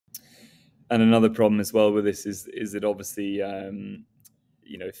And another problem as well with this is that obviously,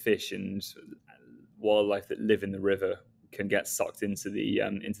 fish and wildlife that live in the river can get sucked into the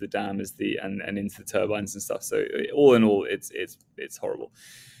dam and into the turbines and stuff. So all in all, it's horrible.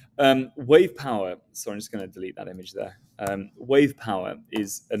 Wave power. Sorry, I'm just going to delete that image there. Wave power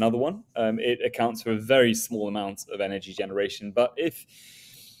is another one. It accounts for a very small amount of energy generation, but if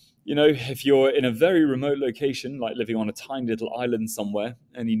you're in a very remote location, like living on a tiny little island somewhere,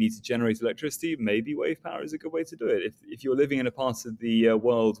 and you need to generate electricity, maybe wave power is a good way to do it. If you're living in a part of the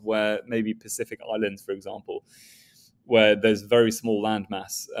world where maybe Pacific Islands, for example, where there's very small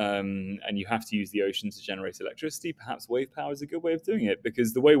landmass, and you have to use the ocean to generate electricity, perhaps wave power is a good way of doing it,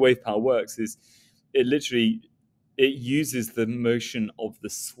 because the way wave power works is it uses the motion of the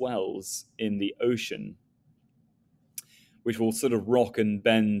swells in the ocean, which will sort of rock and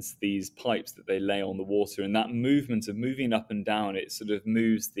bend these pipes that they lay on the water. And that movement of moving up and down, it sort of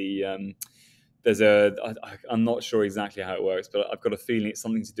moves the... I'm not sure exactly how it works, but I've got a feeling it's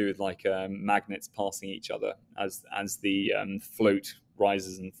something to do with like magnets passing each other as the float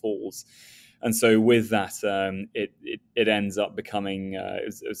rises and falls. And so with that, it ends up becoming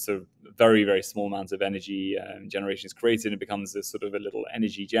a sort of very, very small amount of energy generation is created. It becomes a sort of a little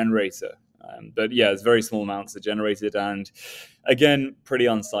energy generator. But yeah, it's very small amounts are generated, and again, pretty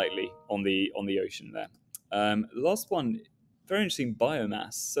unsightly on the ocean there. Last one, very interesting,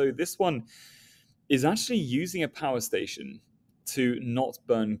 biomass. So this one is actually using a power station to not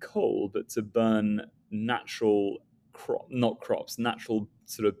burn coal, but to burn natural natural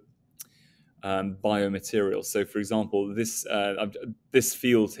sort of biomaterials. So, for example, this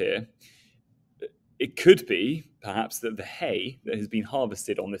field here, it could be perhaps that the hay that has been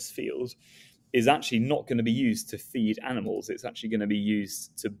harvested on this field is actually not going to be used to feed animals. It's actually going to be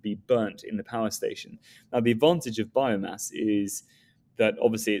used to be burnt in the power station. Now, the advantage of biomass is that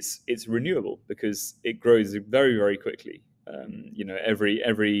obviously it's renewable because it grows very, very quickly.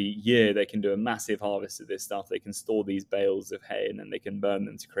 Every year they can do a massive harvest of this stuff. They can store these bales of hay and then they can burn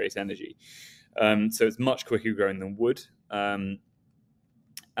them to create energy. So it's much quicker growing than wood. And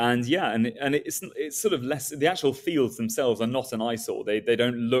it's sort of less. The actual fields themselves are not an eyesore. They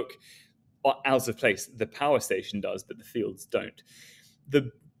don't look out of place. The power station does, but the fields don't.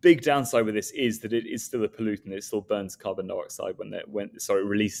 The big downside with this is that it is still a pollutant. It still burns carbon dioxide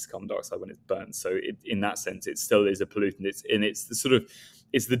releases carbon dioxide when it's burnt. So in that sense, it still is a pollutant.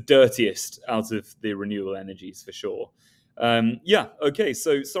 It's the dirtiest out of the renewable energies for sure. Okay.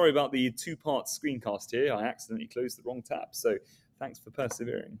 So sorry about the two-part screencast here. I accidentally closed the wrong tab. So thanks for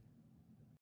persevering.